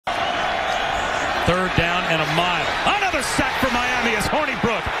3rd down and a mile. Another sack for Miami as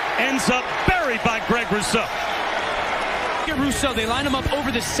Hornibrook ends up buried by Greg Rousseau. Rousseau, they line him up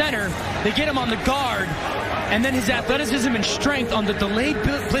over the center, they get him on the guard, and then his athleticism and strength on the delayed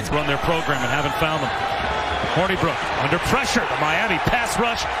blitz. Run their program and haven't found them. Hornibrook under pressure. The Miami pass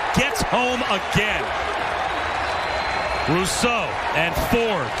rush gets home again. Rousseau and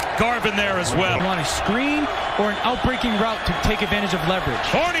Ford. Garvin there as well. You want a screen or an outbreaking route to take advantage of leverage.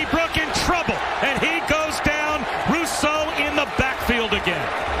 Hornibrook in trouble, and he goes down. Rousseau in the backfield again.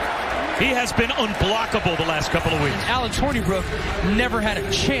 He has been unblockable the last couple of weeks. Alex Hornibrook never had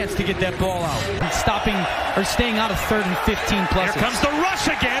a chance to get that ball out. Stopping or staying out of 3rd and 15 plus. Here comes the rush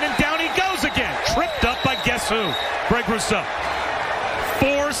again, and down he goes again. Tripped up by guess who? Greg Rousseau.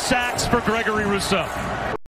 4 sacks for Gregory Rousseau.